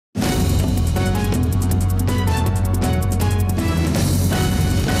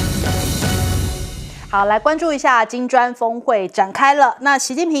好，来关注一下金砖峰会展开了。那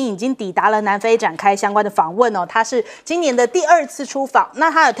习近平已经抵达了南非，展开相关的访问哦。他是今年的第2次出访。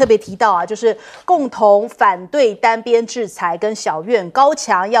那他有特别提到啊，就是共同反对单边制裁跟小院高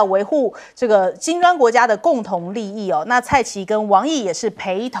墙，要维护这个金砖国家的共同利益哦。那蔡奇跟王毅也是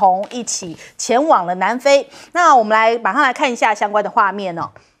陪同一起前往了南非。那我们马上来看一下相关的画面哦。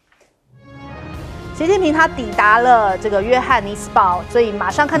习近平他抵达了这个约翰尼斯堡，所以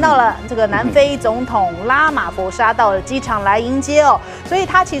马上看到了这个南非总统拉马福沙到了机场来迎接哦。所以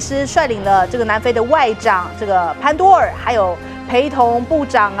他其实率领了这个南非的外长这个潘多尔，还有陪同部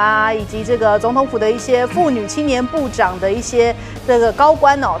长啊，以及这个总统府的一些妇女青年部长的一些这个高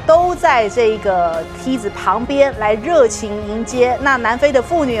官哦，都在这个梯子旁边来热情迎接。那南非的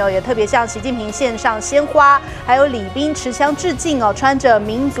妇女哦，也特别向习近平献上鲜花，还有礼宾持枪致敬哦。穿着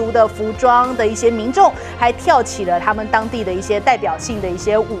民族的服装的一些民众，还跳起了他们当地的一些代表性的一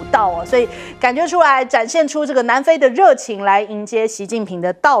些舞蹈哦，所以感觉出来展现出这个南非的热情来迎接习近平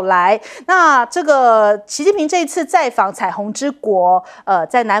的到来。那这个习近平这一次再访彩虹之国，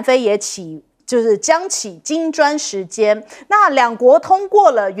在南非也就是将起金砖时间，那两国通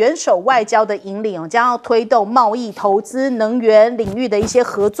过了元首外交的引领，将要推动贸易、投资、能源领域的一些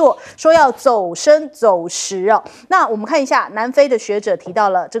合作，说要走深走实哦。那我们看一下，南非的学者提到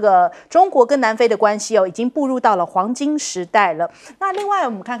了这个中国跟南非的关系哦，已经步入到了黄金时代了。那另外我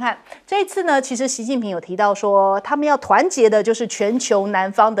们看看这一次呢，其实习近平有提到说，他们要团结的就是全球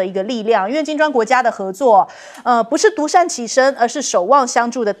南方的一个力量，因为金砖国家的合作，不是独善其身，而是守望相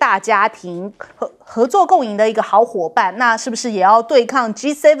助的大家庭。合作共赢的一个好伙伴，那是不是也要对抗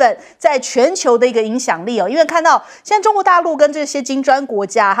G7 在全球的一个影响力哦？因为看到现在中国大陆跟这些金砖国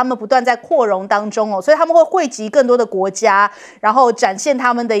家，他们不断在扩容当中哦，所以他们会汇集更多的国家，然后展现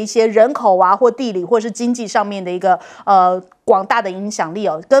他们的一些人口啊，或地理或是经济上面的一个广大的影响力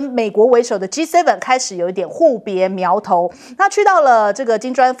哦，跟美国为首的 G7 开始有一点互别苗头。那去到了这个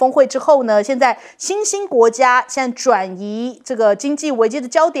金砖峰会之后呢，现在新兴国家现在转移这个经济危机的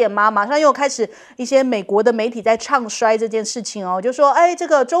焦点嘛，马上又开始一些美国的媒体在唱衰这件事情哦，就说这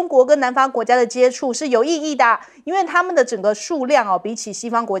个中国跟南方国家的接触是有意义的，因为他们的整个数量哦，比起西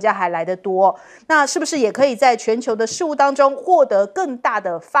方国家还来得多。那是不是也可以在全球的事务当中获得更大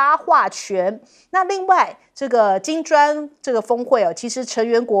的发话权？那另外这个金砖这个峰会哦，其实成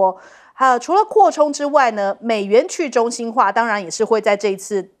员国除了扩充之外呢，美元去中心化当然也是会在这一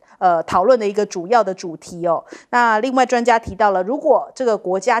次讨论的一个主要的主题哦。那另外专家提到了，如果这个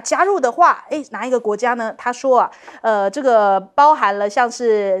国家加入的话，哪一个国家呢？他说这个包含了像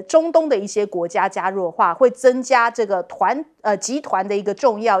是中东的一些国家加入的话，会增加这个集团的一个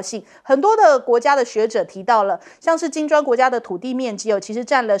重要性。很多的国家的学者提到了，像是金砖国家的土地面积其实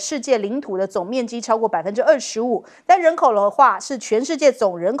占了世界领土的总面积超过25%，但人口的话是全世界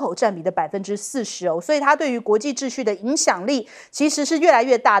总人口占比的40%哦，所以它对于国际秩序的影响力其实是越来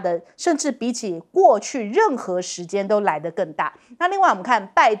越大的，甚至比起过去任何时间都来得更大。那另外我们看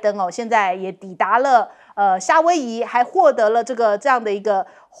拜登现在也抵达了夏威夷，还获得了这样的一个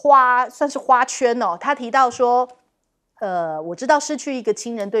算是花圈哦。他提到说，我知道失去一个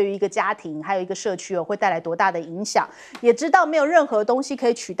亲人对于一个家庭还有一个社区会带来多大的影响，也知道没有任何东西可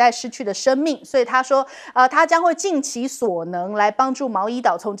以取代失去的生命，所以他说他将会尽其所能来帮助毛伊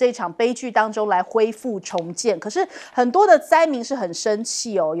岛从这场悲剧当中来恢复重建。可是很多的灾民是很生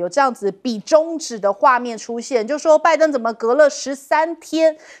气哦，有这样子比中指的画面出现，就说拜登怎么隔了13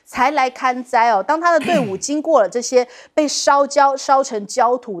天才来看灾哦？当他的队伍经过了这些被烧成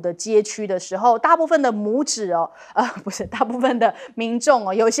焦土的街区的时候，大部分的拇指不是大部分的民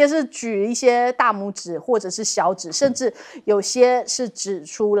众有些是举一些大拇指或者是小指，甚至有些是指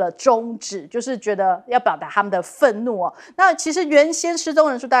出了中指，就是觉得要表达他们的愤怒哦。那其实原先失踪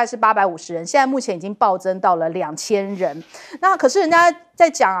人数大概是850人，现在目前已经暴增到了2000人。那可是人家在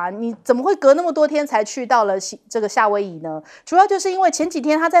讲你怎么会隔那么多天才去到了这个夏威夷呢？主要就是因为前几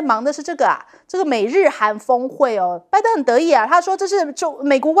天他在忙的是这个美日韩峰会哦。拜登很得意他说这是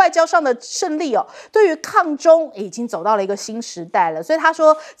美国外交上的胜利哦，对于抗中已经走到了一个新时代了。所以他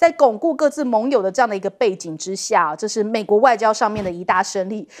说，在巩固各自盟友的这样的一个背景之下，这是美国外交上面的一大胜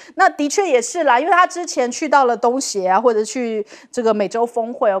利。那的确也是啦，因为他之前去到了东协或者去这个美洲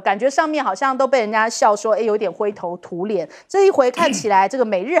峰会感觉上面好像都被人家笑说有点灰头土脸。这一回看起来这个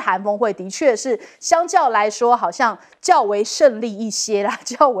美日韩峰会的确是相较来说好像较为胜利一些啦，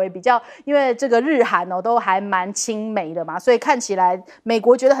较为比较，因为这个日韩都还蛮亲美的嘛，所以看起来美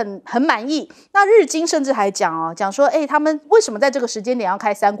国觉得很满意。那日经甚至还讲说他们为什么在这个时间点要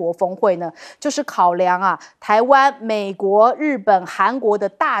开3国峰会呢？就是考量台湾、美国、日本、韩国的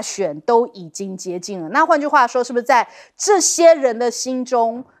大选都已经接近了。那换句话说，是不是在这些人的心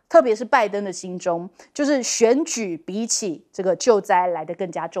中特别是拜登的心中，就是选举比起这个救灾来得更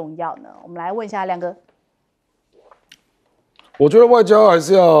加重要呢？我们来问一下亮哥。我觉得外交还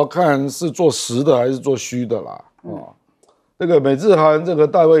是要看是做实的还是做虚的啦。这个美日韩这个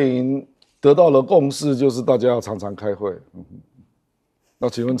大会营得到了共识，就是大家要常常开会。那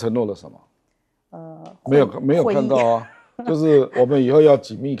请问承诺了什么？没有看到啊，就是我们以后要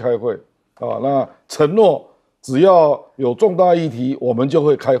紧密开会啊。那承诺只要有重大议题，我们就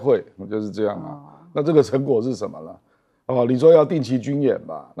会开会，就是这样啊。那这个成果是什么了？你说要定期军演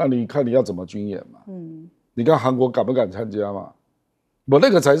吧，那你看你要怎么军演嘛？你看韩国敢不敢参加嘛？那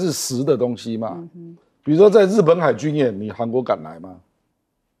个才是实的东西嘛。比如说在日本海军演，你韩国敢来吗？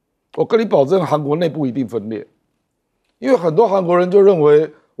我跟你保证，韩国内部一定分裂，因为很多韩国人就认为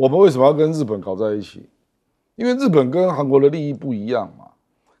我们为什么要跟日本搞在一起？因为日本跟韩国的利益不一样嘛。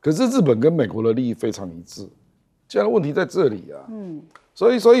可是日本跟美国的利益非常一致，这样的问题在这里啊。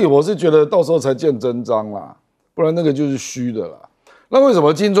所以我是觉得到时候才见真章啦，不然那个就是虚的啦。那为什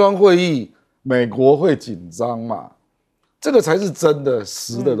么金砖会议美国会紧张嘛？这个才是真的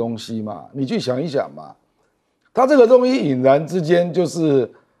实的东西嘛。你去想一想嘛，它这个东西隐然之间就是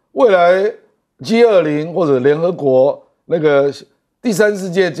未来 G20 或者联合国那个第三世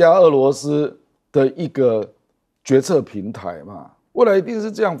界加俄罗斯的一个决策平台嘛，未来一定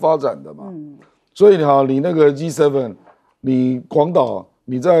是这样发展的嘛。所以你那个 G7， 你广岛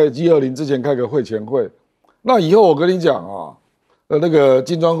你在 G20 之前开个会前会，那以后我跟你讲啊，那个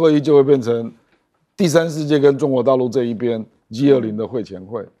金砖会议就会变成第三世界跟中国大陆这一边 G20 的会前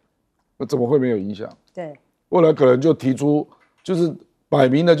会，那怎么会没有影响？对，未来可能就提出，就是摆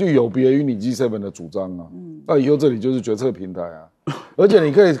明了就有别于你 G7 的主张啊。那以后这里就是决策平台啊，而且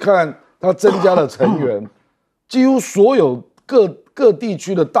你可以看它增加了成员，几乎所有各地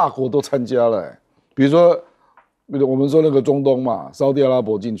区的大国都参加了。比如说我们说那个中东嘛，沙特阿拉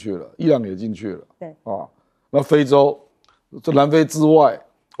伯进去了，伊朗也进去了，对啊，那非洲，这南非之外。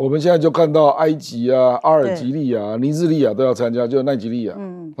我们现在就看到埃及啊、阿尔及利亚、尼日利亚都要参加，就奈及利亚，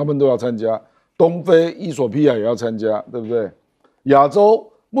他们都要参加。东非、伊索比亚也要参加，对不对？亚洲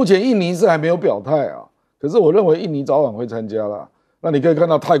目前印尼是还没有表态啊，可是我认为印尼早晚会参加啦。那你可以看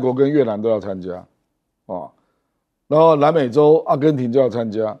到泰国跟越南都要参加，然后南美洲阿根廷就要参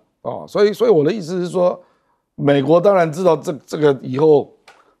加啊。所以我的意思是说，美国当然知道这个以后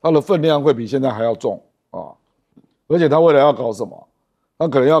它的分量会比现在还要重啊，而且它未来要搞什么？他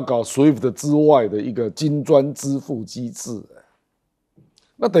可能要搞 SWIFT 之外的一个金砖支付机制，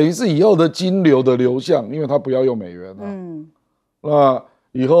那等于是以后的金流的流向，因为他不要用美元了，那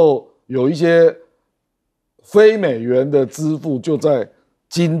以后有一些非美元的支付就在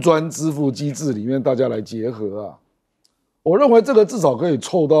金砖支付机制里面，大家来结合啊。我认为这个至少可以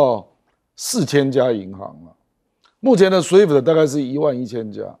凑到4000家银行了，目前的 SWIFT 大概是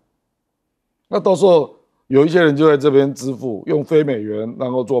11000家，那到时候。有一些人就在这边支付，用非美元然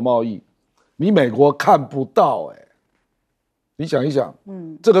后做贸易，你美国看不到你想一想，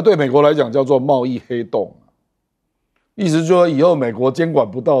这个对美国来讲叫做贸易黑洞，意思就是说以后美国监管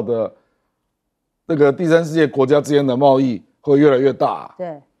不到的那个第三世界国家之间的贸易会越来越大，对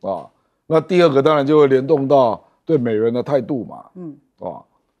啊，那第二个当然就会联动到对美元的态度嘛，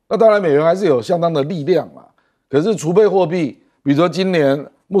那当然美元还是有相当的力量嘛，可是储备货币，比如说今年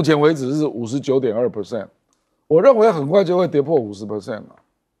目前为止是59.2%。我认为很快就会跌破50% 了，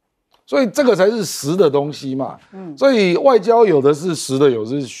所以这个才是实的东西嘛。所以外交有的是实的，有的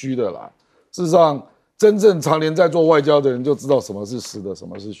是虚的啦。事实上，真正常年在做外交的人就知道什么是实的，什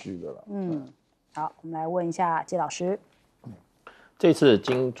么是虚的了。好，我们来问一下季老师，这次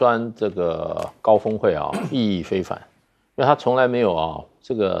金砖这个高峰会啊，意义非凡，因为他从来没有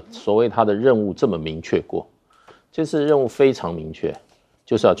这个所谓他的任务这么明确过。这次任务非常明确，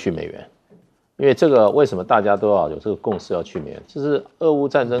就是要去美元。因为这个为什么大家都要有这个共识要去美元？就是俄乌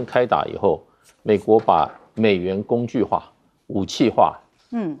战争开打以后，美国把美元工具化、武器化，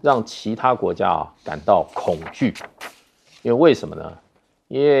让其他国家感到恐惧。因为什么呢？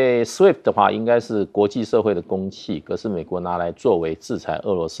因为 SWIFT 的话应该是国际社会的公器，可是美国拿来作为制裁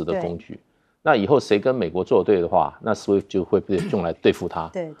俄罗斯的工具。那以后谁跟美国作对的话，那 SWIFT 就会被用来对付他。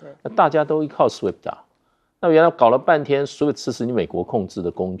对，那大家都依靠 SWIFT 啊。那原来搞了半天 ，SWIFT 是你美国控制的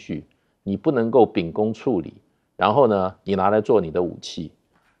工具。你不能够秉公处理，然后呢，你拿来做你的武器。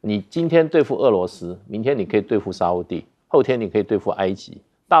你今天对付俄罗斯，明天你可以对付沙烏地，后天你可以对付埃及，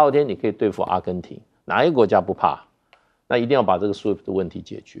大后天你可以对付阿根廷，哪一个国家不怕？那一定要把这个 SWIFT 的问题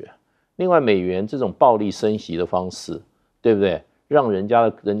解决。另外，美元这种暴力升息的方式，对不对？让人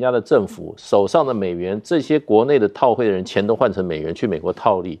家的政府手上的美元，这些国内的套汇的人钱都换成美元去美国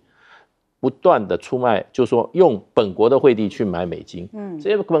套利，不断的出卖，就是说用本国的汇率去买美金，这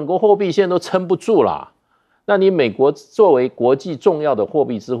些本国货币现在都撑不住啦。那你美国作为国际重要的货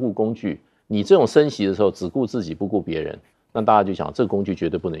币支付工具，你这种升息的时候只顾自己不顾别人，那大家就想这个工具绝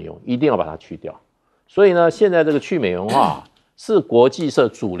对不能用，一定要把它去掉。所以呢，现在这个去美元化是国际社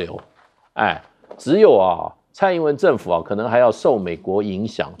主流，只有蔡英文政府可能还要受美国影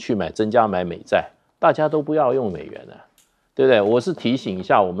响去增加买美债，大家都不要用美元了，对不对？我是提醒一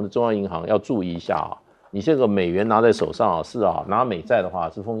下我们的中央银行要注意一下你这个美元拿在手上是拿美债的话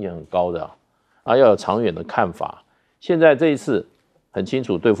是风险很高的要有长远的看法。现在这一次很清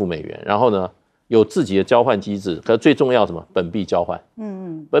楚对付美元，然后呢有自己的交换机制，可是最重要什么？本币交换。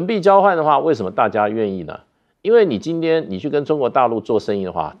本币交换的话，为什么大家愿意呢？因为你今天你去跟中国大陆做生意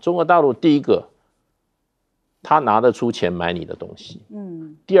的话，中国大陆第一个他拿得出钱买你的东西，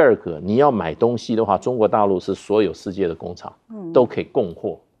第二个你要买东西的话，中国大陆是所有世界的工厂都可以供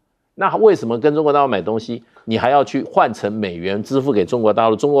货。那为什么跟中国大陆买东西，你还要去换成美元支付给中国大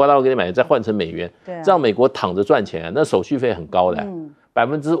陆？中国大陆给你买再换成美元，这样美国躺着赚钱那手续费很高的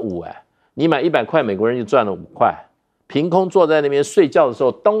，5%你买100块，美国人就赚了5块，凭空坐在那边睡觉的时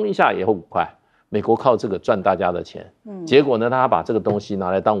候，咚一下也会5块。美国靠这个赚大家的钱，结果呢，他把这个东西拿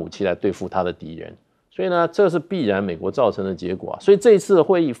来当武器来对付他的敌人，所以呢，这是必然美国造成的结果所以这一次的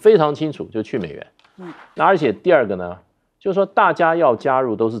会议非常清楚，就去美元。那而且第二个呢，就是说大家要加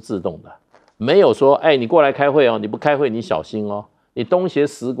入都是自动的，没有说，你过来开会你不开会你小心你东协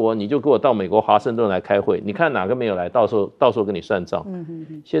10国你就给我到美国华盛顿来开会，你看哪个没有来，到时候跟你算账。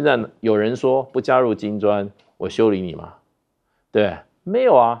现在有人说不加入金砖，我修理你吗？对。没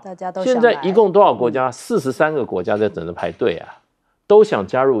有大家都想来。现在一共多少国家？43个国家在等着排队都想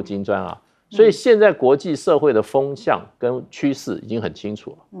加入金砖所以现在国际社会的风向跟趋势已经很清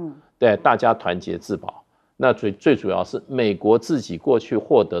楚了。对，大家团结自保。那最主要是美国自己过去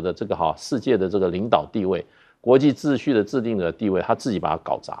获得的这个世界的这个领导地位，国际秩序的制定的地位，他自己把它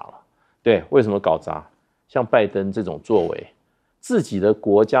搞砸了。对，为什么搞砸？像拜登这种作为，自己的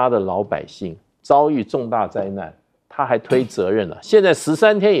国家的老百姓遭遇重大灾难。他还推责任了，现在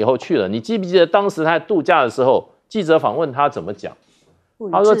13天以后去了，你记不记得当时他在度假的时候，记者访问他怎么讲？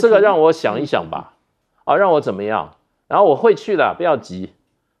他说：“这个让我想一想吧，让我怎么样？然后我会去的，不要急。”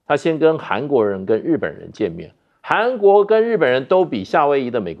他先跟韩国人跟日本人见面，韩国跟日本人都比夏威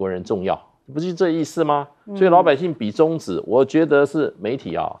夷的美国人重要，不是这意思吗？所以老百姓比中指，我觉得是媒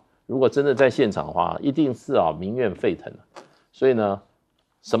体如果真的在现场的话，一定是民怨沸腾的。所以呢，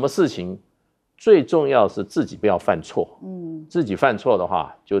什么事情？最重要是自己不要犯错，自己犯错的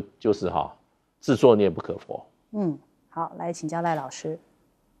话，就是自作孽不可活。好，来请教赖老师。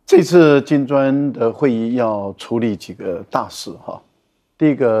这次金砖的会议要处理几个大事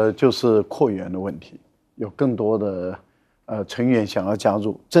第一个就是扩员的问题，有更多的成员想要加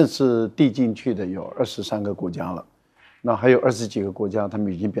入，正式递进去的有23个国家了，那还有20几个国家他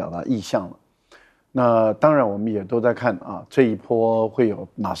们已经表达意向了。那当然我们也都在看这一波会有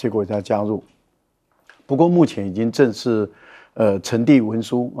哪些国家加入。不过目前已经正式呈递文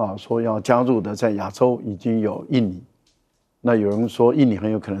书说要加入的，在亚洲已经有印尼，那有人说印尼很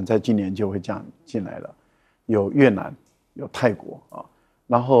有可能在今年就会进来了，有越南，有泰国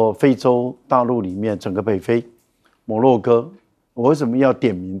然后非洲大陆里面整个北非，摩洛哥，我为什么要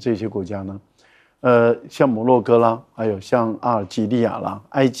点名这些国家呢？像摩洛哥啦，还有像阿尔及利亚啦、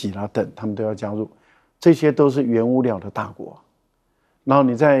埃及啦等，他们都要加入，这些都是原物料的大国。然后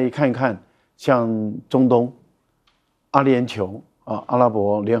你再看一看。像中东、阿联酋阿拉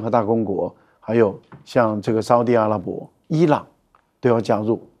伯联合大公国，还有像这个沙特阿拉伯、伊朗都要加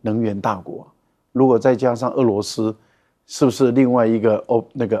入能源大国。如果再加上俄罗斯，是不是另外一个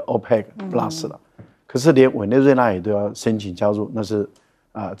OPEC Plus 了？可是连委内瑞拉也都要申请加入，那是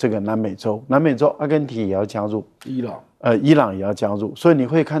这个南美洲阿根廷也要加入，伊朗也要加入。所以你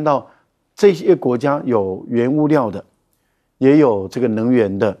会看到这些国家有原物料的，也有这个能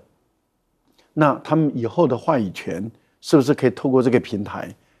源的。那他们以后的话语权是不是可以透过这个平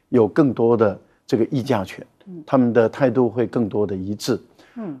台有更多的这个议价权？他们的态度会更多的一致。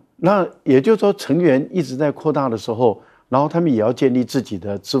那也就是说，成员一直在扩大的时候，然后他们也要建立自己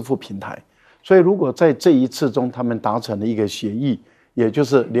的支付平台。所以，如果在这一次中他们达成了一个协议，也就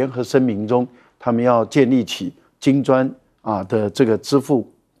是联合声明中，他们要建立起金砖的这个支付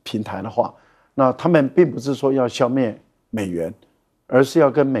平台的话，那他们并不是说要消灭美元。而是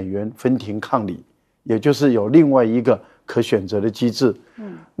要跟美元分庭抗礼，也就是有另外一个可选择的机制。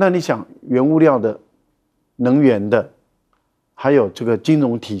那你想，原物料的、能源的，还有这个金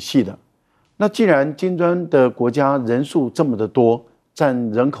融体系的，那既然金砖的国家人数这么的多，占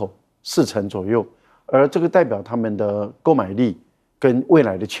人口40%左右，而这个代表他们的购买力跟未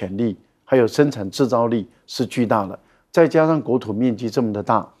来的潜力，还有生产制造力是巨大的，再加上国土面积这么的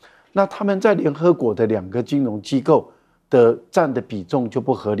大，那他们在联合国的2个金融机构的占的比重就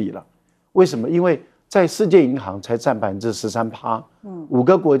不合理了。为什么？因为在世界银行才占13%，5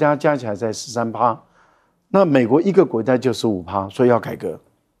个国家加起来才13%，那美国1个国家就15%，所以要改革。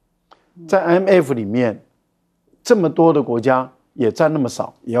在 IMF 里面，这么多的国家也占那么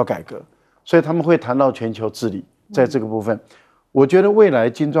少，也要改革，所以他们会谈到全球治理。在这个部分，我觉得未来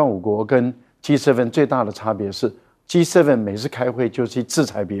金砖5国跟 G7 最大的差别是 ，G7 每次开会就去制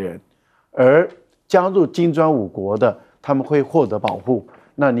裁别人，而加入金砖5国的他们会获得保护。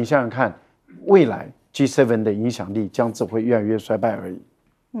那你想想看，未来 G7 的影响力将只会越来越衰败而已。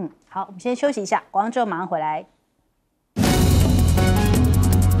好，我们先休息一下，广告之后马上回来。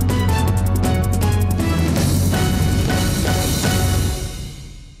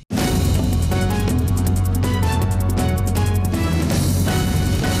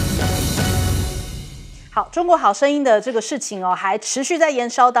好，中国好声音的这个事情哦，还持续在延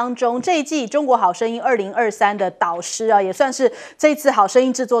烧当中。这一季中国好声音2023的导师啊，也算是这一次好声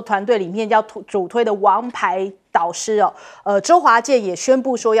音制作团队里面要主推的王牌导师哦。周华健也宣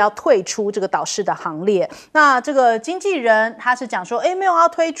布说要退出这个导师的行列。那这个经纪人他是讲说，没有要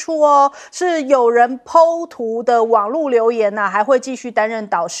退出哦，是有人PO图的网络留言啊，还会继续担任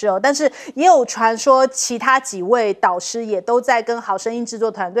导师哦。但是也有传说，其他几位导师也都在跟好声音制作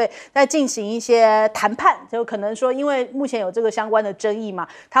团队在进行一些谈判，就可能说，因为目前有这个相关的争议嘛，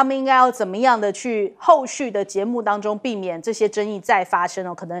他们应该要怎么样的去后续的节目当中避免这些争议再发生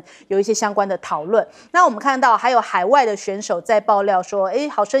哦，可能有一些相关的讨论。那我们看到还有海外的选手在爆料说，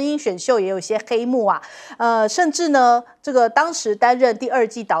好声音选秀也有一些黑幕啊，甚至呢，这个当时担任第2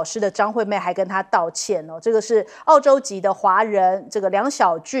季导师的张惠妹还跟他道歉哦。这个是澳洲籍的华人，这个梁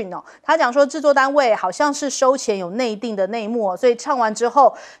小俊哦，他讲说制作单位好像是收钱有内定的内幕哦，所以唱完之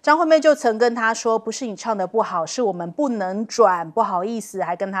后，张惠妹就曾跟他说，不是你唱的不好，是我们不能转，不好意思，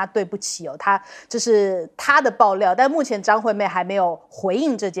还跟他对不起哦。这是他的爆料，但目前张惠妹还没有回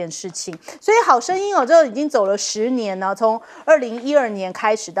应这件事情。所以好声音哦，这已经走了10年呢，从2012年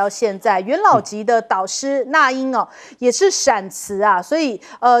开始到现在，元老级的导师那英哦也是闪辞啊，所以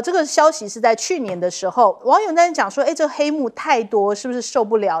这个消息是在去年的时候，网友在讲说，这黑幕太多，是不是受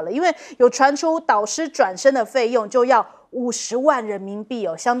不了了？因为有传出导师转身的费用就要50万人民币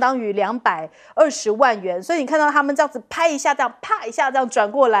哦，相当于220万元，所以你看到他们这样子拍一下，这样啪一下这样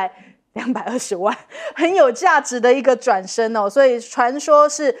转过来。220万，很有价值的一个转身哦，所以传说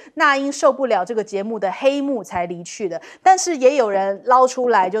是那英受不了这个节目的黑幕才离去的。但是也有人捞出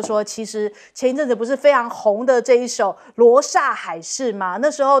来就说，其实前一阵子不是非常红的这一首《罗刹海市》吗？那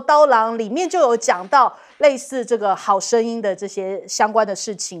时候刀郎里面就有讲到类似这个好声音的这些相关的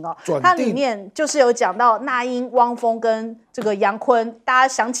事情哦。它里面就是有讲到那英、汪峰跟这个杨坤，大家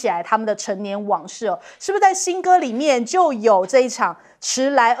想起来他们的陈年往事哦，是不是在新歌里面就有这一场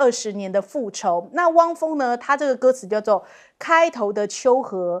迟来20年的复仇？那汪峰呢，他这个歌词叫做开头的秋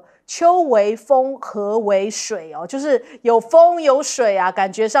河，秋为风，河为水哦，就是有风有水啊，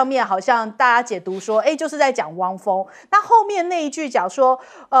感觉上面好像大家解读说，就是在讲汪峰。那后面那一句讲说，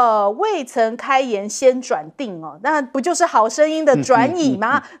未曾开言先转定哦，那不就是好声音的转椅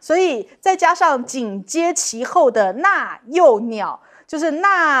吗？所以再加上紧接其后的那幼鸟。就是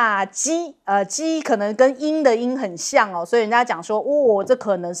那鸡，鸡可能跟鹰的鹰很像哦，所以人家讲说，这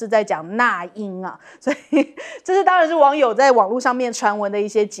可能是在讲那英啊，所以这是当然是网友在网络上面传闻的一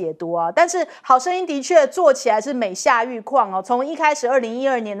些解读啊。但是好声音的确做起来是每下愈况哦，从一开始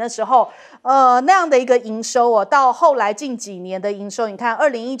2012年的时候，那样的一个营收哦，到后来近几年的营收，你看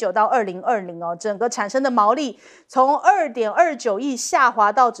2019到2020哦，整个产生的毛利从2.29亿下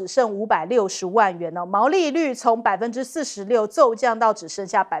滑到只剩560万元哦，毛利率从46%骤降到只剩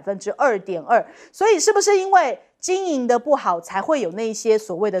下2.2%，所以是不是因为经营的不好，才会有那些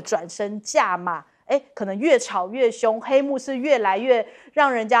所谓的转身价码？可能越吵越凶，黑幕是越来越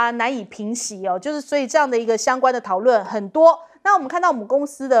让人家难以平息哦。就是所以这样的一个相关的讨论很多。那我们看到我们公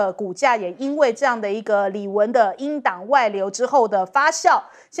司的股价也因为这样的一个李玟的音档外流之后的发酵，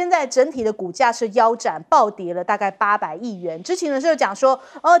现在整体的股价是腰斩暴跌了大概800亿元。知情人士就讲说，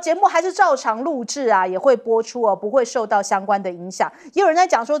节目还是照常录制啊，也会播出哦，不会受到相关的影响。也有人在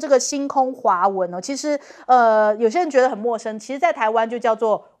讲说这个星空华文哦，其实有些人觉得很陌生，其实在台湾就叫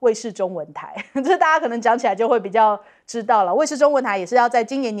做卫视中文台，这大家可能讲起来就会比较知道了。卫视中文台也是要在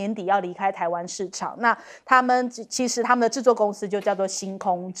今年年底要离开台湾市场，那其实他们的制作公司就叫做星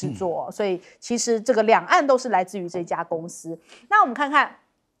空制作，所以其实这个两岸都是来自于这家公司。那我们看看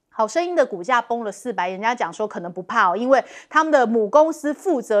好声音的股价崩了400，人家讲说可能不怕因为他们的母公司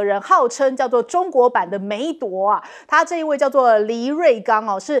负责人号称叫做中国版的梅朵啊，他这一位叫做黎瑞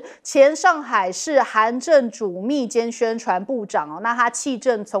刚是前上海市韩正主秘兼宣传部长那他弃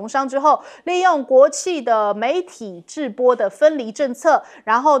政从商之后，利用国企的媒体制播的分离政策，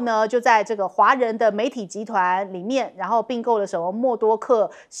然后呢就在这个华人的媒体集团里面，然后并购了什么默多克、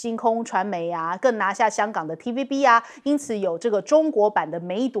星空传媒啊，更拿下香港的 TVB 啊，因此有这个中国版的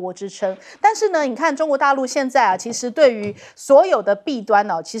梅朵之称。但是呢，你看中国大陆现在其实对于所有的弊端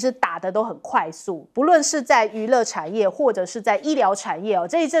其实打得都很快速，不论是在娱乐产业或者是在医疗产业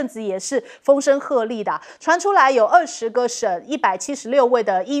这一阵子也是风声鹤唳的传出来有20个省176位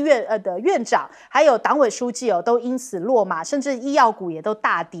的医院的院长，还有党委书记都因此落马，甚至医药股也都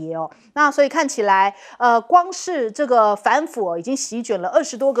大跌那所以看起来光是这个反腐已经席卷了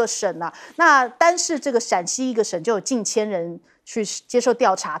20多个省了，那单是这个陕西一个省就有近1000人去接受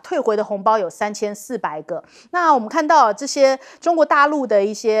调查，退回的红包有3400个。那我们看到这些中国大陆的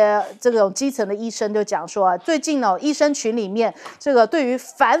一些这种基层的医生就讲说最近医生群里面这个对于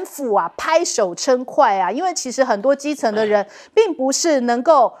反腐拍手称快因为其实很多基层的人并不是能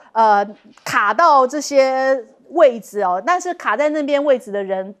够卡到这些位置但是卡在那边位置的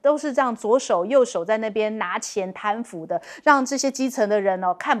人都是这样左手右手在那边拿钱贪腐的，让这些基层的人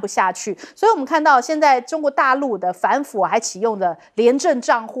看不下去。所以我们看到现在中国大陆的反腐还启用的廉政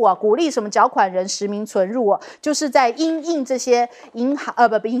账户鼓励什么缴款人实名存入就是在因应这些银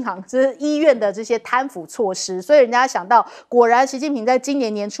行就是医院的这些贪腐措施。所以人家想到果然习近平在今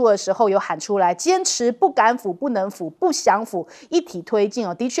年年初的时候有喊出来，坚持不敢腐、不能腐、不想腐，一体推进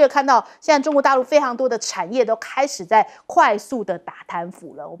的确看到现在中国大陆非常多的产业都开始在快速的打贪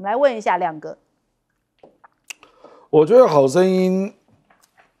腐了。我们来问一下亮哥，我觉得好声音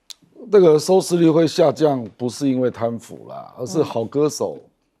这个收视率会下降，不是因为贪腐啦，而是好歌手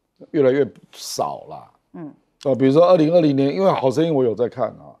越来越少啦。比如说2020年，因为好声音我有在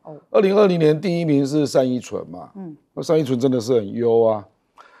看2020年第1名是单依纯嘛，那单依纯真的是很优啊。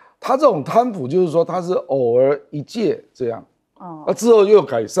他这种贪腐就是说他是偶尔一届这样，之后又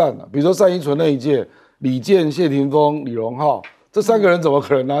改善了。比如说单依纯那一届，李健、谢霆锋、李荣浩这3个人怎么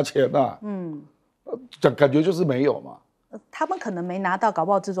可能拿钱感觉就是没有嘛。他们可能没拿到，搞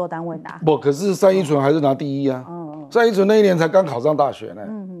不好制作单位拿。不，可是单依纯还是拿第1啊。单依纯那一年才刚考上大学呢。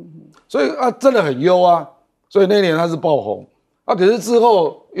所以真的很优啊。所以那一年他是爆红可是之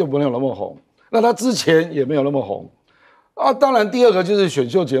后又没有那么红。那他之前也没有那么红当然第2个就是选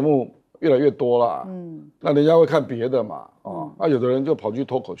秀节目越来越多啦。那人家会看别的嘛。有的人就跑去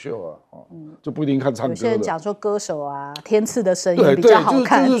脱口秀就不一定看唱歌的。有些人讲说歌手天赐的声音比较好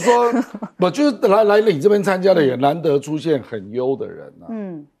看。就是说，就是来你这边参加的也难得出现很优的人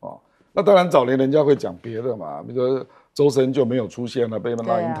那当然早年人家会讲别的嘛，比如说周深就没有出现了，被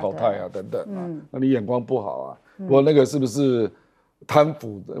那英淘汰等等那你眼光不好不过那个是不是贪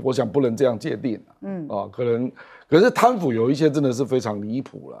腐的？我想不能这样界定可是贪腐有一些真的是非常离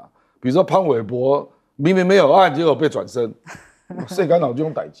谱啦，比如说潘玮柏明明没有案，结果被转身，谁敢脑就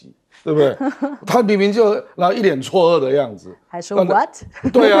用逮鸡，对不对？他明明就然后一脸错愕的样子，还说 what？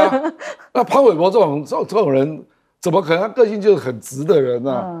 对啊，那潘玮柏这种人，怎么可能？他个性就是很直的人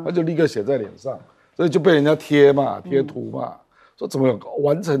他就立刻写在脸上，所以就被人家贴图嘛，说怎么有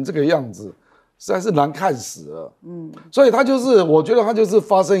玩成这个样子，实在是难看死了。所以他就是，我觉得他就是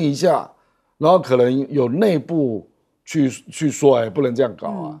发生一下，然后可能有内部去说，不能这样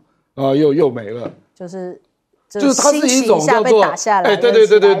搞又没了。就是它是一种叫做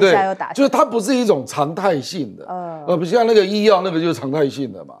对，就是它不是一种常态性的，不像那个医药那个就是常态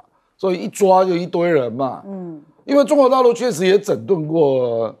性的嘛，所以一抓就一堆人嘛。因为中国大陆确实也整顿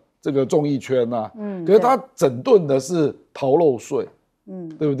过这个综艺圈可是它整顿的是逃漏税，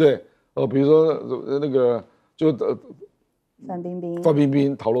对不对？比如说那个就范冰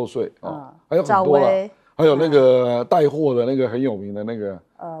冰逃漏税还有很多啦，还有那个带货的那个很有名的那个。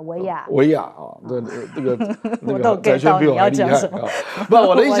维亚这个翟轩比我还厉害不，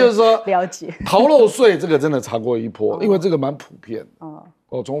我的意思就是说，了解逃漏税这个真的查过一波，因为这个蛮普遍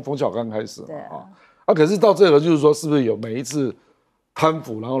的从冯小刚开始可是到这个就是说，是不是有每一次贪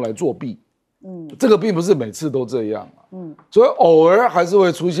腐然后来作弊？这个并不是每次都这样所以偶尔还是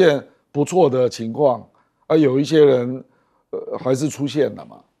会出现不错的情况有一些人还是出现了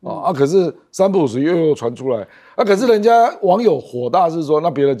嘛。可是3不5时又传出来可是人家网友火大是说，那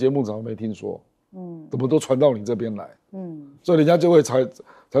别的节目怎么没听说？怎么都传到你这边来？所以人家就会才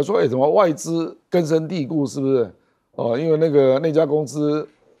说，怎么外资根深蒂固，是不是？因为那家公司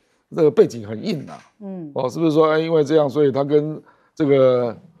这个背景很硬是不是说因为这样，所以他跟这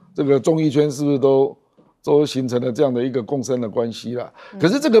个综艺圈是不是都都形成了这样的一个共生的关系啦。可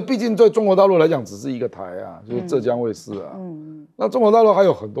是这个毕竟对中国大陆来讲只是一个台啊，就是浙江卫视啊。那中国大陆还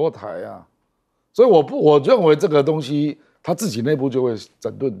有很多台啊，所以我认为这个东西它自己内部就会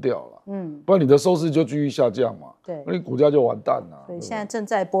整顿掉了。不然你的收视就继续下降嘛。对，那你股价就完蛋了。所以现在正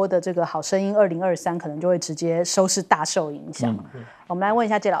在播的这个《好声音2023》可能就会直接收视大受影响。我们来问一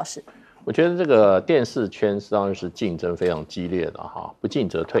下介老师。我觉得这个电视圈当然是竞争非常激烈的哈，不进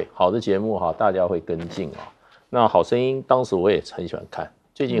则退。好的节目哈，大家会跟进啊。那好声音当时我也很喜欢看，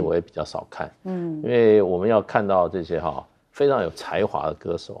最近我也比较少看，因为我们要看到这些哈非常有才华的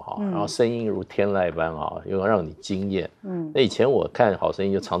歌手哈，然后声音如天籁般哈，又让你惊艳。那以前我看好声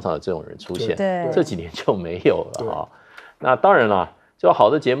音就常常有这种人出现，这几年就没有了哈。那当然了，就好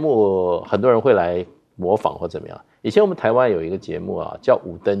的节目，很多人会来模仿或怎么样。以前我们台湾有一个节目啊，叫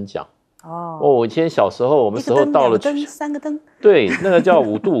五灯奖。我以前小时候，我们时候到了1个灯、2个灯、3个灯，对，那个叫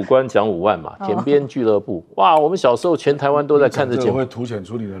5度5关奖5万嘛，田边俱乐部。哇，我们小时候全台湾都在看这节目，会凸显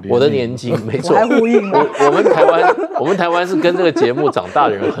出你的年龄。我的年纪没错，我还呼应了。我们台湾是跟这个节目长大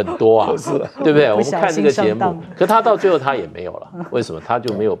的人很多啊，对不对？我们看这个节目，可他到最后他也没有了，为什么？他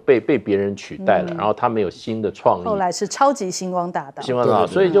就没有被别人取代了，然后他没有新的创意。后来是超级星光大道，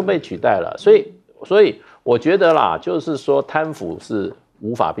所以就被取代了。所以我觉得啦，就是说贪腐是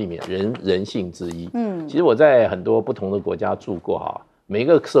无法避免人性之一。其实我在很多不同的国家住过哈，每一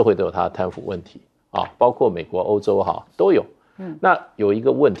个社会都有它的贪腐问题啊，包括美国、欧洲哈都有。那有一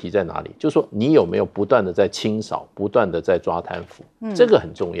个问题在哪里？就是说你有没有不断的在清扫，不断的在抓贪腐，这个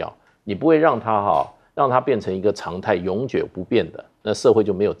很重要。你不会让它变成一个常态，永久不变的，那社会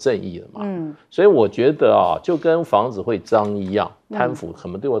就没有正义了嘛。所以我觉得啊，就跟房子会脏一样，贪腐什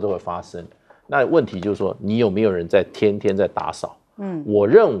么对我都会发生。那问题就是说，你有没有人在天天在打扫？我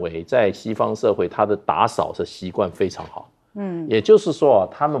认为在西方社会，他的打扫的习惯非常好。也就是说啊，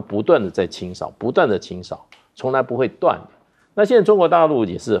他们不断的在清扫，不断的清扫，从来不会断的。那现在中国大陆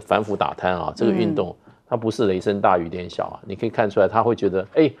也是反腐打贪啊，这个运动它不是雷声大雨点小啊，你可以看出来，他会觉得，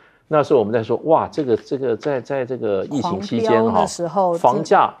那时候我们在说，哇，这个在这个疫情期间哈，房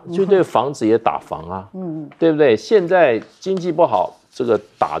价就对房子也打房啊，对不对？现在经济不好，这个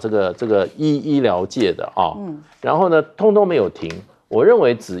打这个医疗界的啊，然后呢，通通没有停。我认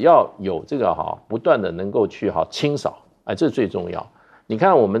为只要有这个不断的能够去清扫，这是最重要。你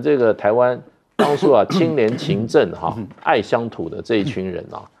看我们这个台湾当初清廉勤政爱乡土的这一群人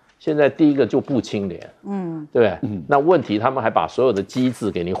啊，现在第一个就不清廉，对不对？那问题他们还把所有的机制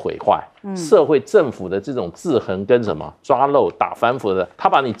给你毁坏，社会政府的这种制衡跟什么抓漏打反腐的，他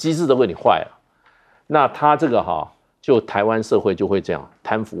把你机制都给你坏了。那他这个就台湾社会就会这样，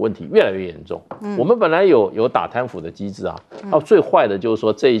贪腐问题越来越严重。我们本来有打贪腐的机制啊，最坏的就是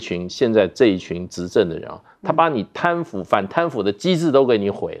说现在这一群执政的人啊，他把你反贪腐的机制都给你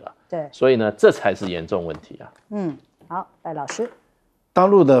毁了。对，所以呢，这才是严重问题啊。好，赖老师，大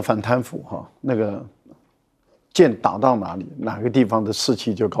陆的反贪腐那个剑打到哪里，哪个地方的士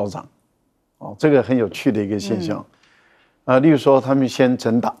气就高涨。这个很有趣的一个现象。例如说他们先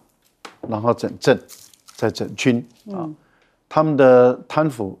整党，然后整政。在整军他们的贪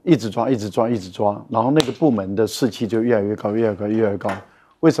腐一直抓，然后那个部门的士气就越来越高。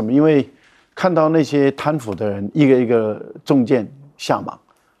为什么？因为看到那些贪腐的人一个一个中箭下马，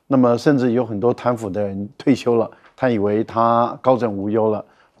那么甚至有很多贪腐的人退休了，他以为他高枕无忧了，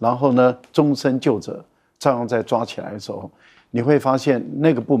然后呢终身就责，照样在抓起来的时候，你会发现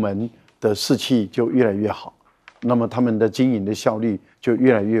那个部门的士气就越来越好，那么他们的经营的效率就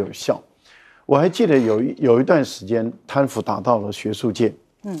越来越有效。我还记得有一段时间，贪腐打到了学术界，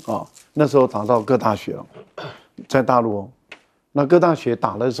那时候打到各大学了，在大陆那各大学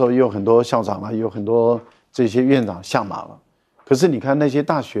打的时候，也有很多校长也有很多这些院长下马了。可是你看那些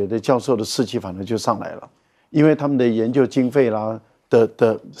大学的教授的士气反而就上来了，因为他们的研究经费啦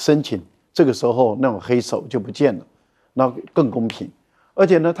的申请，这个时候那种黑手就不见了，那更公平。而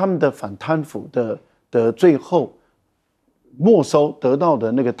且呢，他们的反贪腐的最后。没收得到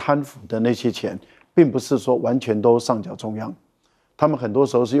的那个贪腐的那些钱，并不是说完全都上缴中央，他们很多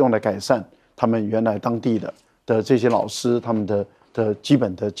时候是用来改善他们原来当地的这些老师他们的基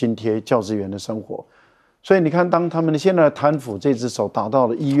本的津贴、教职员的生活。所以你看，当他们现在的贪腐这只手打到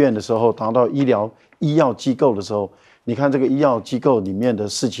了医院的时候，打到医药机构的时候，你看这个医药机构里面的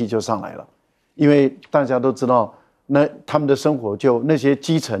士气就上来了，因为大家都知道，那他们的生活就那些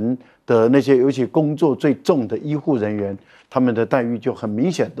基层的那些尤其工作最重的医护人员。他们的待遇就很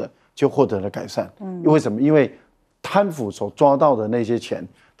明显的就获得了改善。为什么？因为贪腐所抓到的那些钱，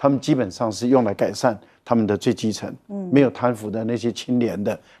他们基本上是用来改善他们的最基层。没有贪腐的那些清廉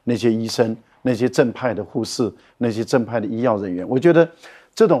的那些医生、那些正派的护士、那些正派的医药人员，我觉得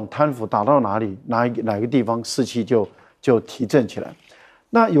这种贪腐打到哪里，哪个地方士气就提振起来。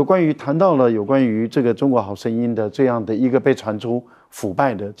那谈到了有关于这个中国好声音的这样的一个被传出腐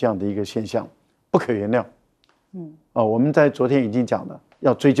败的这样的一个现象，不可原谅。我们在昨天已经讲了，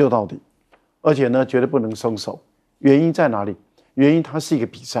要追究到底，而且呢，绝对不能松手。原因在哪里？原因它是一个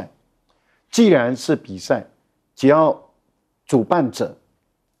比赛，既然是比赛，只要主办者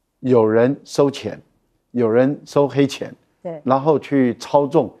有人收钱，有人收黑钱，对，然后去操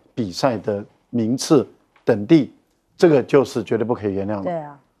纵比赛的名次等地，这个就是绝对不可以原谅的。对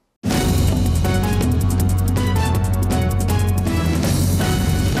啊。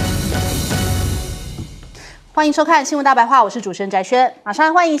欢迎收看《新闻大白话》，我是主持人翟轩。马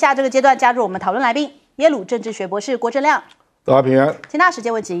上欢迎一下这个阶段加入我们讨论来宾，耶鲁政治学博士郭正亮。大家平安。请大时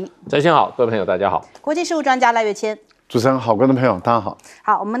间问题。翟先好，各位朋友大家好。国际事务专家赖岳谦。主持人好，观众朋友大家好。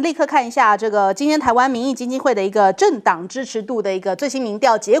好，我们立刻看一下这个今天台湾民意基金会的一个政党支持度的一个最新民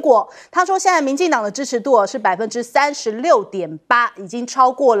调结果。他说，现在民进党的支持度是36.8%，已经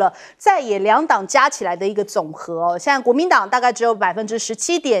超过了在野两党加起来的一个总和。现在国民党大概只有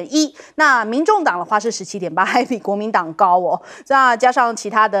17.1%，那民众党的话是17.8%，还比国民党高哦。那加上其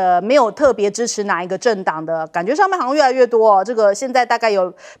他的没有特别支持哪一个政党的，感觉上面好像越来越多哦。这个现在大概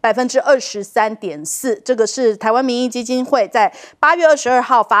有23.4%，这个是台湾民意基金会在8月22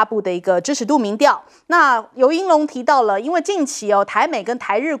号发布的一个支持度民调。那尤英龙提到了，因为近期台美跟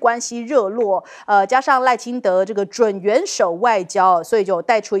台日关系热络，加上赖清德这个准元首外交，所以就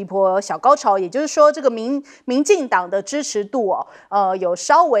带出一波小高潮。也就是说，这个民进党的支持度有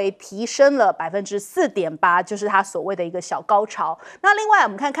稍微提升了4.8%，就是他所谓的一个小高潮。那另外我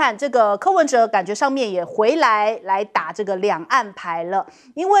们看看这个柯文哲，感觉上面也回来打这个两岸牌了，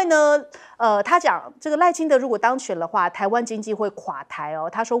因为呢，他讲这个赖清德如果当选的话，台湾经济会垮台哦。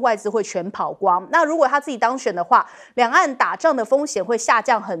他说外资会全跑光。那如果他自己当选的话，两岸打仗的风险会下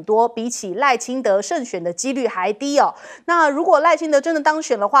降很多，比起赖清德胜选的几率还低哦。那如果赖清德真的当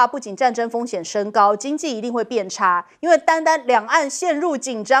选的话，不仅战争风险升高，经济一定会变差，因为单两岸陷入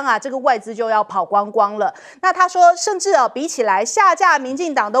紧张啊，这个外资就要跑光光了。那他说，甚至比起来下架民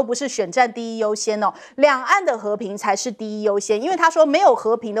进党都不是选战第一优先哦，两岸的和平才是第一优先，因为他说没有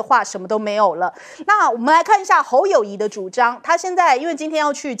和平的话，什么都没有了。那我们来看一下侯友宜的主张，他现在因为今天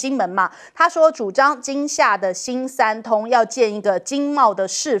要去金门嘛，他说主张金厦的新三通要建一个经贸的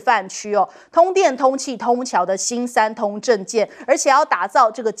示范区哦，通电、通气、通桥的新三通政见，而且要打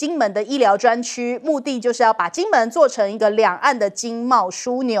造这个金门的医疗专区，目的就是要把金门做成一个两岸的经贸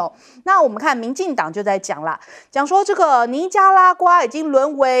枢纽。那我们看民进党就在讲啦，讲说这个尼加拉瓜已经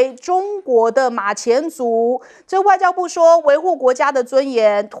沦为中国的马前卒，这外交部说维护国家的尊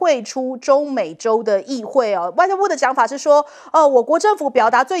严，退出中美洲的议会哦。外交部的讲法是说，我国政府表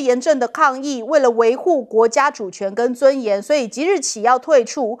达最严正的抗议，为了维护国家主权跟尊严，所以即日起要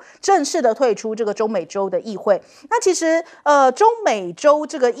正式的退出这个中美洲的议会。那其实中美洲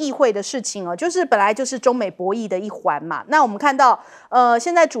这个议会的事情就是本来就是中美博弈的一环嘛。那我们看到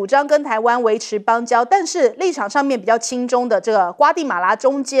现在主张跟台湾维持邦交，但是立场上面比较亲中的这个瓜地马拉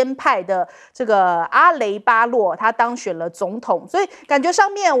中间派的这个阿雷巴洛，他当选了总统，所以感觉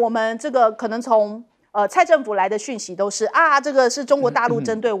上面我们这个可能从蔡政府来的讯息都是这个是中国大陆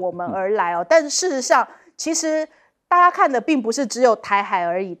针对我们而来哦，但是事实上其实大家看的并不是只有台海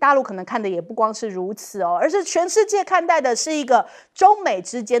而已，大陆可能看的也不光是如此哦，而是全世界看待的是一个中美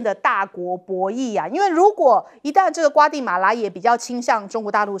之间的大国博弈啊。因为如果一旦这个瓜地马拉也比较倾向中国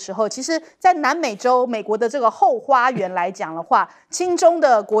大陆的时候，其实在南美洲美国的这个后花园来讲的话，亲中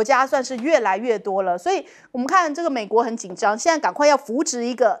的国家算是越来越多了。所以我们看这个美国很紧张，现在赶快要扶植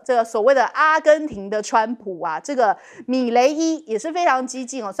一个这个所谓的阿根廷的川普啊，这个米雷伊也是非常激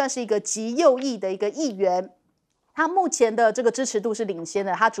进哦，算是一个极右翼的一个议员。他目前的这个支持度是领先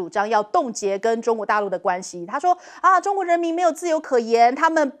的，他主张要冻结跟中国大陆的关系。他说中国人民没有自由可言，他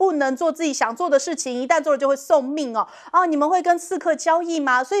们不能做自己想做的事情，一旦做了就会送命哦。你们会跟刺客交易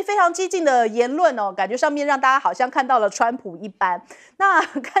吗？所以非常激进的言论哦，感觉上面让大家好像看到了川普一般。那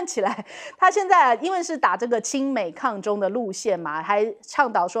看起来他现在因为是打这个亲美抗中的路线嘛，还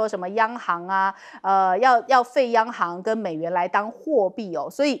倡导说什么央行要废央行跟美元来当货币哦，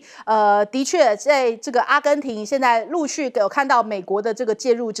所以的确在这个阿根廷现在陆续有看到美国的这个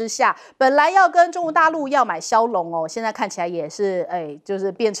介入之下，本来要跟中国大陆要买枭龙哦，现在看起来也是就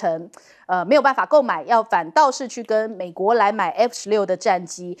是变成没有办法购买，反倒是去跟美国来买 F-16的战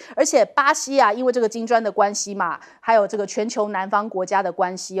机，而且巴西啊，因为这个金砖的关系嘛，还有这个全球南方国家的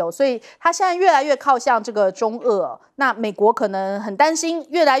关系哦，所以它现在越来越靠向这个中俄。那美国可能很担心，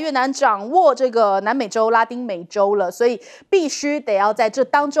越来越难掌握这个南美洲、拉丁美洲了，所以必须得要在这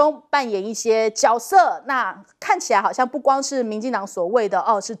当中扮演一些角色。那看起来好像不光是民进党所谓的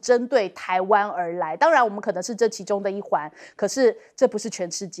是针对台湾而来，当然我们可能是这其中的一环，可是这不是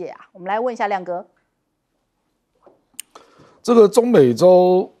全世界啊。我们来问一下亮哥，这个中美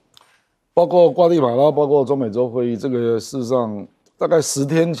洲，包括瓜地马拉，包括中美洲会议，这个事实上大概10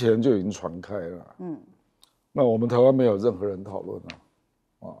天前就已经传开了。那我们台湾没有任何人讨论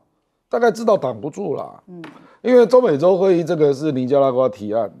大概知道挡不住啦。因为中美洲会议这个是尼加拉瓜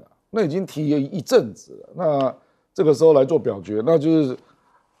提案的，那已经提一阵子了。那这个时候来做表决，那就是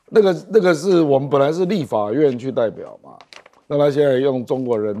那个是我们本来是立法院去代表嘛，那他现在用中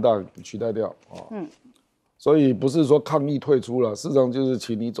国人大取代掉所以不是说抗议退出了，事实上就是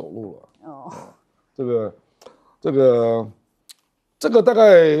请你走路了。这个大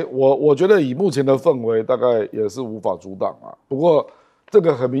概我觉得以目前的氛围，大概也是无法阻挡啊。不过这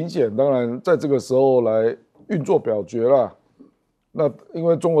个很明显，当然在这个时候来运作表决啦，那因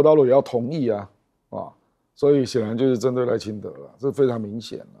为中国大陆也要同意所以显然就是针对赖清德了，这非常明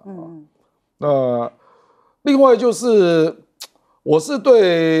显了那另外就是，我是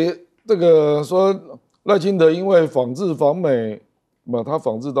对这个说赖清德因为仿制访美，他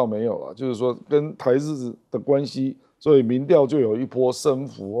仿制倒没有了，就是说跟台日的关系。所以民调就有一波升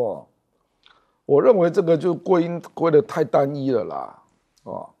幅我认为这个就归得太单一了啦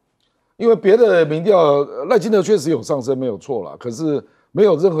因为别的民调赖清德确实有上升没有错啦，可是没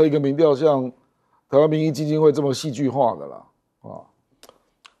有任何一个民调像台湾民意基金会这么戏剧化的啦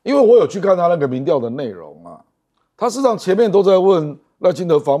因为我有去看他那个民调的内容他事实上前面都在问赖清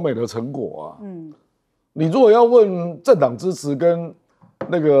德访美的成果你如果要问政党支持跟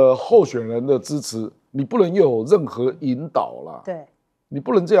那个候选人的支持。你不能有任何引导啦，对，你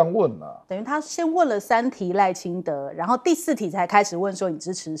不能这样问啦。等于他先问了3题赖清德，然后第4题才开始问说你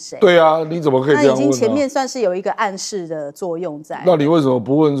支持谁？对啊，你怎么可以这样问那已经前面算是有一个暗示的作用在。那你为什么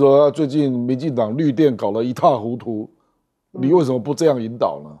不问说最近民进党绿电搞得一塌糊涂？你为什么不这样引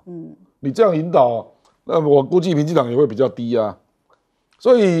导呢？你这样引导，那我估计民进党也会比较低啊。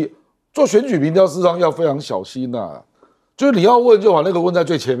所以做选举民调事实上要非常小心就是你要问就把那个问在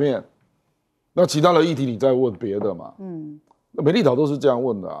最前面。那其他的议题你再问别的嘛，那美丽岛都是这样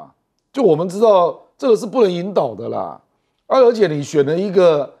问的就我们知道这个是不能引导的啦，而且你选了一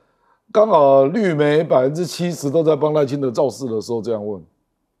个刚好绿媒70%都在帮赖清德造势的时候这样问，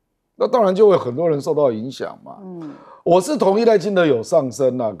那当然就会很多人受到影响嘛。我是同意赖清德有上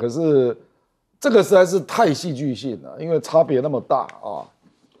升啦，可是这个实在是太戏剧性了，因为差别那么大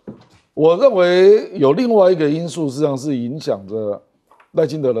我认为有另外一个因素，实际上是影响着。赖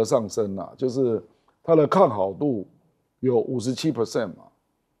清德的上升就是他的看好度有57%嘛，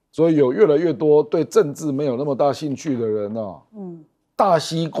所以有越来越多对政治没有那么大兴趣的人大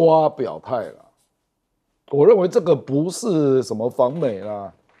西瓜表态了。我认为这个不是什么访美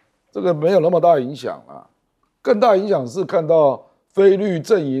啦，这个没有那么大影响啦，更大影响是看到非绿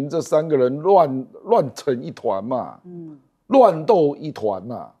阵营这3个人乱成一团嘛，乱斗一团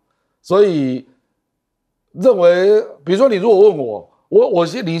所以认为，比如说你如果问我。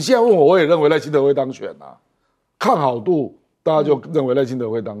你现在问我也认为赖清德会当选看好度大家就认为赖清德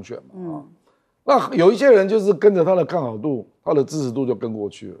会当选嘛那有一些人就是跟着他的看好度，他的支持度就跟过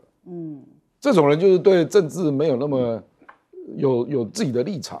去了这种人就是对政治没有那么有自己的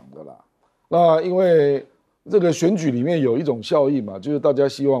立场的啦。那因为这个选举里面有一种效应嘛，就是大家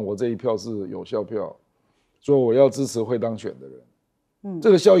希望我这一票是有效票，所以我要支持会当选的人这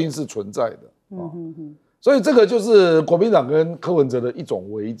个效应是存在的所以这个就是国民党跟柯文哲的一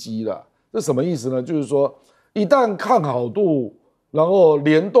种危机啦。这什么意思呢？就是说，一旦看好度，然后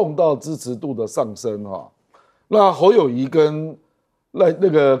联动到支持度的上升那侯友宜跟那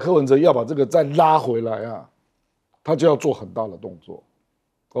个柯文哲要把这个再拉回来他就要做很大的动作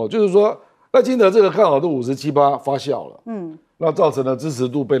就是说赖清德这个看好度57%发酵了，那造成了支持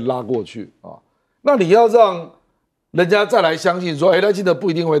度被拉过去那你要让人家再来相信说，赖清德不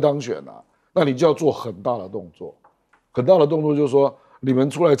一定会当选那你就要做很大的动作，很大的动作就是说，你们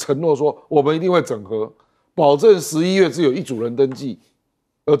出来承诺说我们一定会整合，保证11月只有1组人登记，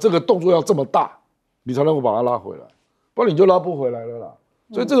这个动作要这么大，你才能够把它拉回来，不然你就拉不回来了啦。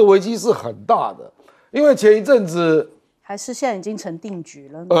所以这个危机是很大的，因为前一阵子还是现在已经成定局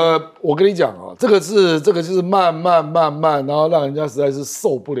了。我跟你讲这个就是慢慢，然后让人家实在是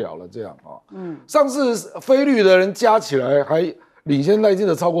受不了了这样上次非绿的人加起来还领先赖清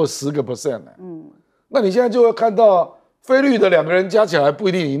德超过10%呢。那你现在就会看到菲律的2个人加起来不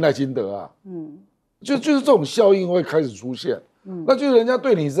一定赢赖清德啊。就是这种效应会开始出现。那就是人家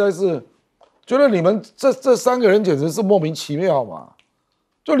对你实在是觉得你们这3个人简直是莫名其妙嘛。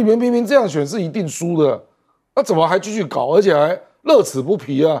就你们明明这样选是一定输的，那怎么还继续搞，而且还乐此不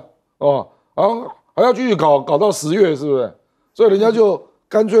疲啊？哦，然后还要继续搞到10月，是不是？所以人家就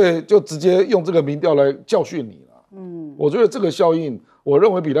干脆就直接用这个民调来教训你了。我觉得这个效应，我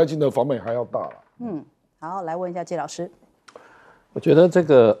认为比赖清德访美还要大了。好，来问一下季老师。我觉得这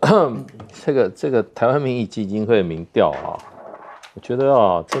个台湾民意基金会民调啊，我觉得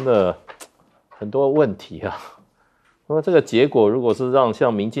啊，真的很多问题啊。那么这个结果，如果是让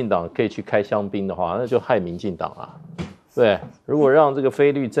像民进党可以去开香槟的话，那就害民进党啊。对，如果让这个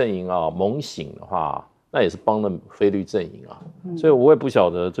非绿阵营啊猛醒的话，那也是帮了非绿阵营啊。所以我也不晓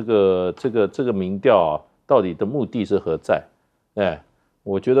得这个民调啊，到底的目的是何在？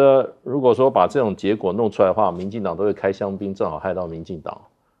我觉得如果说把这种结果弄出来的话，民进党都会开香槟，正好害到民进党。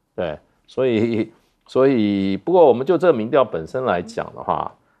对，所以不过我们就这个民调本身来讲的话，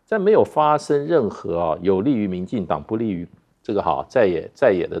在没有发生任何有利于民进党、不利于这个在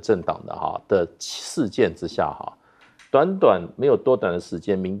野的政党的事件之下没有多短的时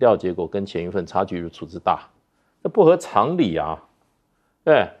间，民调结果跟前一份差距如此之大，这不合常理啊！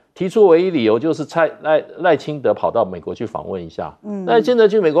对，提出唯一理由就是赖清德跑到美国去访问一下，赖清德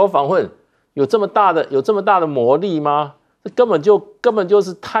去美国访问有这么大的魔力吗？这根本就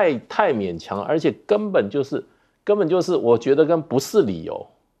是太勉强，而且根本就是我觉得不是理由，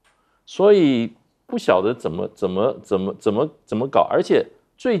所以不晓得怎么搞，而且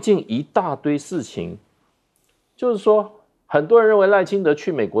最近一大堆事情。就是说，很多人认为赖清德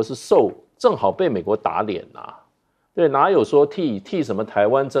去美国是正好被美国打脸啊，对，哪有说替什么台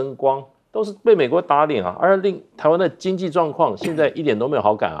湾争光，都是被美国打脸啊，而令台湾的经济状况现在一点都没有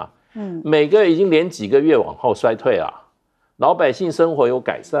好感啊，每个已经连几个月往后衰退啊，老百姓生活有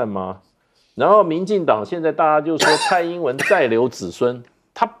改善吗？然后民进党现在大家就说蔡英文再留子孙，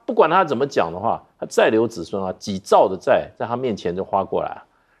他不管他怎么讲的话，他再留子孙啊，几兆的债在他面前就花过来。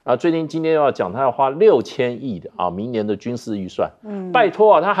然后今天要讲，他要花6000亿的明年的军事预算。拜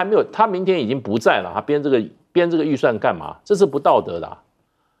托啊，他还没有，他明天已经不在了，他编这个预算干嘛？这是不道德的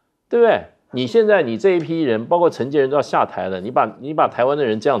对不对？你现在你这一批人，包括陈建仁都要下台了，你把台湾的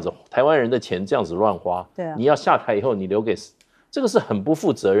人这样子，台湾人的钱这样子乱花，你要下台以后你留给这个是很不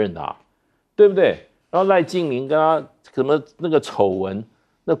负责任的对不对？然后赖清德跟他什么那个丑闻，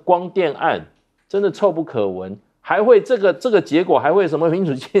那光电案真的臭不可闻。还会这个结果还会什么民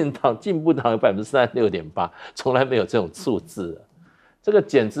主进党进步党有36.8%，从来没有这种数字，这个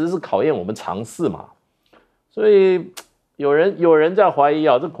简直是考验我们常识嘛。所以有人在怀疑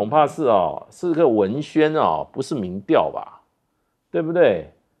这恐怕是是个文宣不是民调吧，对不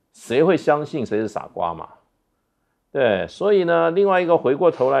对？谁会相信谁是傻瓜嘛？对，所以呢，另外一个回过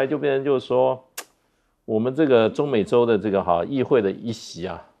头来就变成就是说，我们这个中美洲的这个议会的一席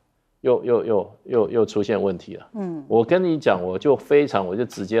又出现问题了。我跟你讲，我就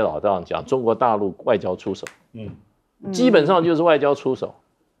直截了当讲，中国大陆外交出手，基本上就是外交出手。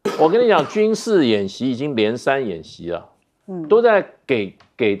我跟你讲，军事演习已经连3演习了，都在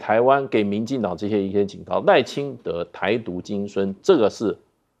给台湾、给民进党这些一些警告。赖清德台独金孙，这个是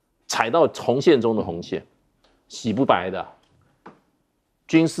踩到红线中的红线，洗不白的。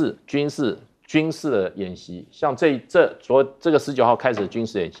军事的演习，像这个19号开始的军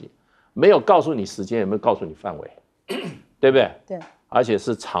事演习。没有告诉你时间，也没有告诉你范围，对不对？对，而且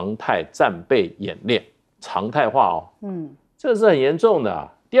是常态战备演练，常态化这是很严重的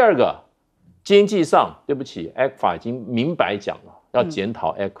第二个，经济上，对不起 ，ACT 法已经明白讲了，要检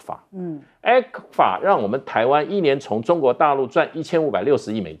讨 ACT 法。ACT 法让我们台湾一年从中国大陆赚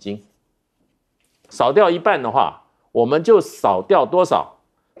1560亿美金，少掉一半的话，我们就少掉多少？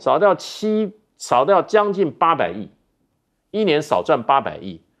少掉将近800亿，一年少赚800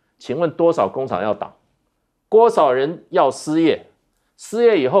亿。请问多少工厂要倒？多少人要失业？失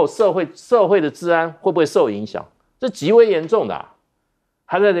业以后社会的治安会不会受影响？这极为严重的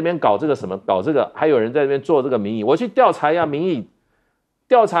还在那边搞这个什么？搞这个，还有人在那边做这个民意。我去调查一下民意，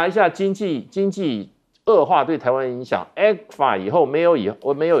调查一下经济恶化对台湾影响。ACT 法以后没有以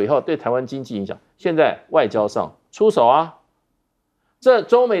后对台湾经济影响，现在外交上出手这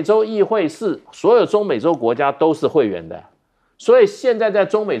中美洲议会是所有中美洲国家都是会员的。所以现在在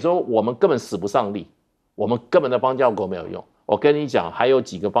中美洲，我们根本使不上力，我们根本的邦交国没有用。我跟你讲，还有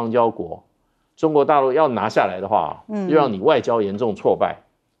几个邦交国，中国大陆要拿下来的话，又让你外交严重挫败。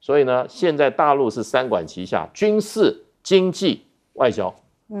所以呢，现在大陆是3管齐下，军事、经济、外交。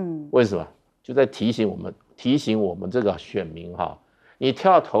为什么？就在提醒提醒我们这个选民哈，你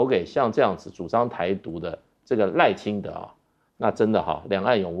挑投给像这样子主张台独的这个赖清德啊，那真的哈，两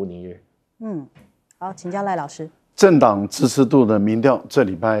岸永无宁日。好，请教赖老师。政党支持度的民调这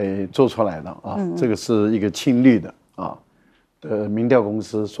礼拜做出来了啊，这个是一个青绿的的民调公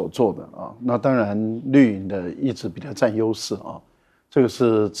司所做的啊。那当然绿营的一直比较占优势啊，这个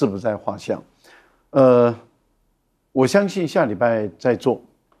是志不在话下。我相信下礼拜再做，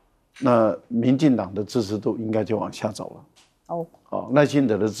那民进党的支持度应该就往下走了。赖清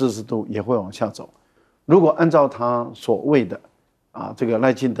德的支持度也会往下走。如果按照他所谓的这个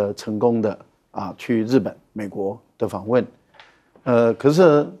赖清德成功的去日本、美国的访问，可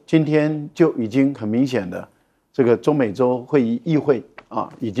是今天就已经很明显的，这个中美洲议会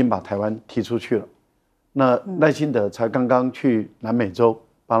已经把台湾踢出去了。那赖清德才刚刚去南美洲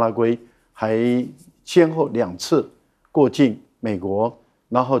巴拉圭，还先后2次过境美国，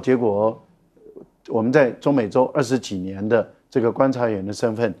然后结果我们在中美洲20几年的这个观察员的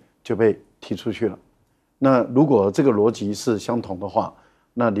身份就被踢出去了。那如果这个逻辑是相同的话，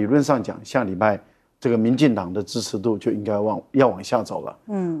那理论上讲，下礼拜这个民进党的支持度就应该要往下走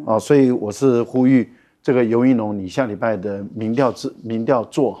了。所以我是呼吁这个游宜农，你下礼拜的民调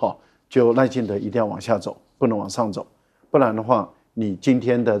做就赖清德一定要往下走，不能往上走，不然的话，你今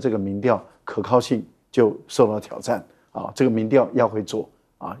天的这个民调可靠性就受到挑战这个民调要会做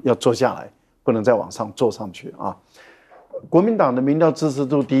要做下来，不能再往上做上去国民党的民调支持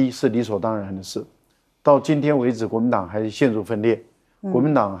度低是理所当然的事，到今天为止，国民党还陷入分裂。国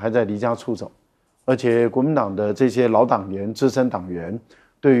民党还在离家出走，而且国民党的这些老党员、资深党员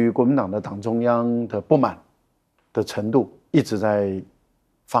对于国民党的党中央的不满的程度一直在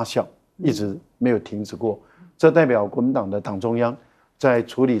发酵，一直没有停止过。这代表国民党的党中央在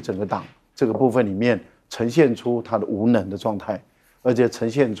处理整个党这个部分里面呈现出他的无能的状态，而且呈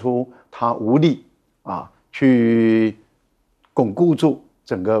现出他无力去巩固住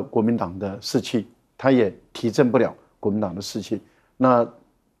整个国民党的士气，他也提振不了国民党的士气。那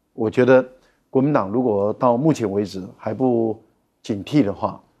我觉得国民党如果到目前为止还不警惕的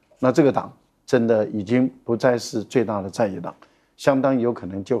话，那这个党真的已经不再是最大的在野党，相当有可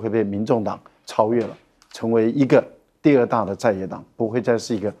能就会被民众党超越了，成为一个第2大的在野党，不会再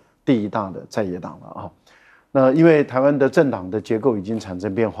是一个第1大的在野党了那因为台湾的政党的结构已经产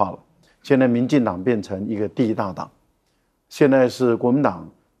生变化了，现在民进党变成一个第1大党，现在是国民党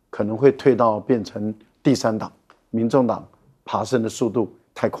可能会退到变成第3党，民众党爬升的速度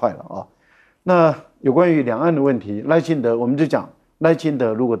太快了那有关于两岸的问题，赖清德我们就讲，赖清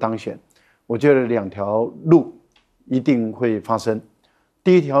德如果当选，我觉得2条路一定会发生。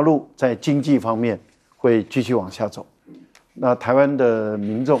第一条路在经济方面会继续往下走，那台湾的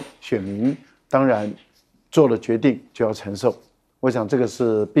民众选民当然做了决定就要承受，我想这个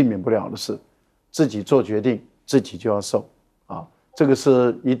是避免不了的事，自己做决定自己就要受这个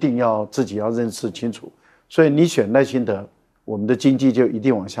是一定要自己要认识清楚。所以你选赖清德，我们的经济就一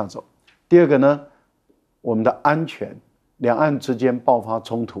定往下走。第二个呢，我们的安全，两岸之间爆发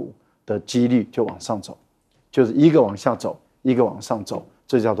冲突的几率就往上走，就是一个往下走，一个往上走，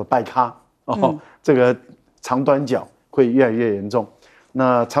这叫做败咖这个长短脚会越来越严重。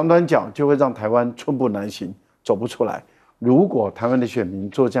那长短脚就会让台湾寸步难行，走不出来。如果台湾的选民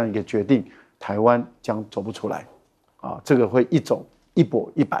做这样一个决定，台湾将走不出来这个会一走一跛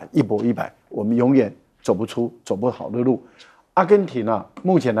一百，一跛一百，我们永远走不好的路。阿根廷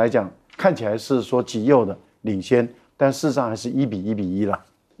目前来讲看起来是说极右的领先，但事实上还是1比1了，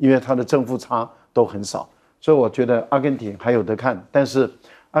因为它的正负差都很少，所以我觉得阿根廷还有得看。但是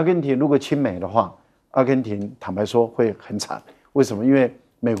阿根廷如果亲美的话，阿根廷坦白说会很惨。为什么？因为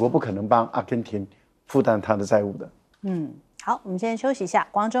美国不可能帮阿根廷负担他的债务的。好，我们先休息一下，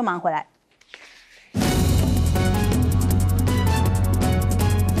广州马上回来。